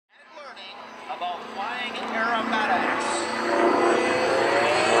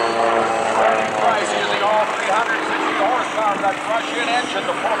engine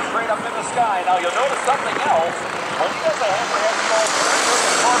to pull straight up in the sky. Now you'll notice something else. When he does that, he has to go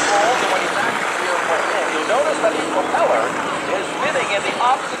forward rolls, and when he backs the airplane in, you'll notice that the propeller is spinning in the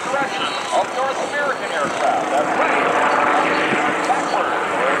opposite direction of North American aircraft. That's right. Backwards.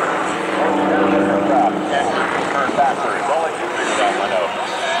 Aircraft. Engine will turn backwards. I'll let you figure that one out.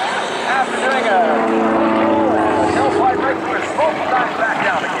 After doing a tailslide right through his smoke, dives back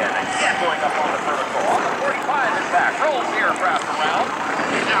down again. Again going up on the vertical. On the 45 in back. Rolls the aircraft around.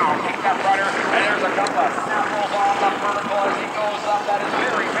 Now kick that rudder, and there's a couple of circles on the vertical as he goes up. That is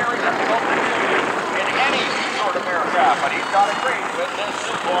very, very difficult to do in any sort of aircraft, but he's got it great with this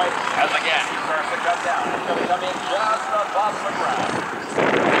Sukhoi as again he starts to cut down. He's going to come in just above the ground.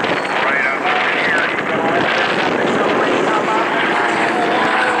 Right up out here, he's going to let it accelerate, come up,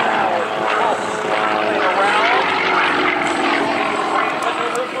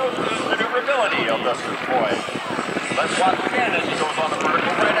 maneuverability of the Sukhoi. Let's watch again as he goes on the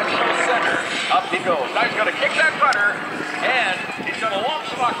vertical right at show center. Up he goes. Now he's going to kick that rudder, and he's going to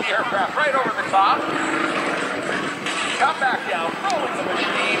launch lock the aircraft right over the top. Come back down, rolling the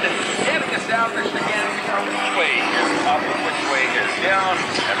machine, getting established again. Which way is up, which way is down.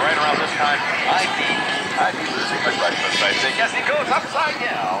 And right around this time, I'd be losing my breakfast, I think. As he goes upside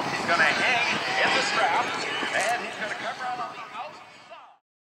down, he's going to hang in the strap.